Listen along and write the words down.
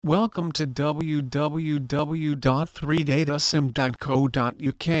Welcome to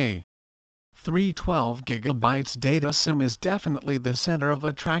www.3datasim.co.uk. 312 GB data SIM is definitely the center of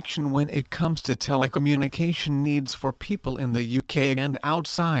attraction when it comes to telecommunication needs for people in the UK and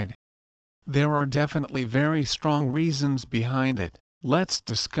outside. There are definitely very strong reasons behind it. Let's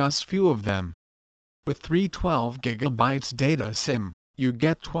discuss few of them. With 312 GB data SIM, you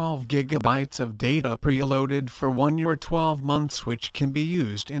get 12 GB of data preloaded for 1 year 12 months, which can be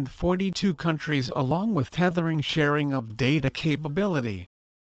used in 42 countries along with tethering sharing of data capability.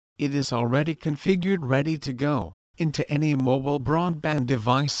 It is already configured ready to go into any mobile broadband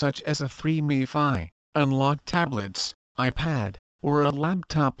device such as a 3MiFi, unlocked tablets, iPad, or a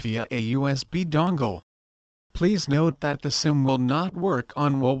laptop via a USB dongle. Please note that the SIM will not work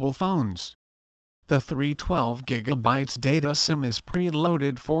on mobile phones. The 312 GB data SIM is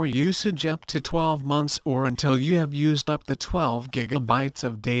preloaded for usage up to 12 months or until you have used up the 12 GB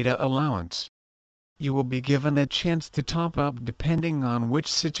of data allowance. You will be given a chance to top up depending on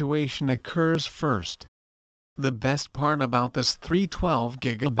which situation occurs first. The best part about this 312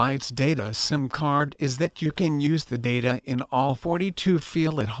 GB data SIM card is that you can use the data in all 42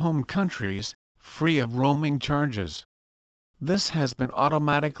 feel-at-home countries, free of roaming charges. This has been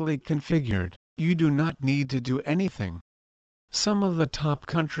automatically configured. You do not need to do anything. Some of the top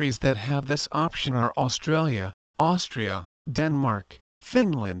countries that have this option are Australia, Austria, Denmark,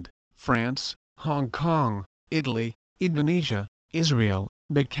 Finland, France, Hong Kong, Italy, Indonesia, Israel,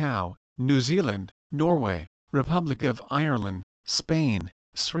 Macau, New Zealand, Norway, Republic of Ireland, Spain,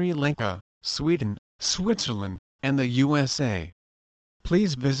 Sri Lanka, Sweden, Switzerland, and the USA.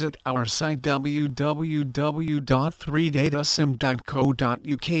 Please visit our site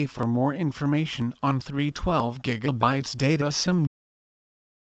www.3datasim.co.uk for more information on 312 GB data SIM.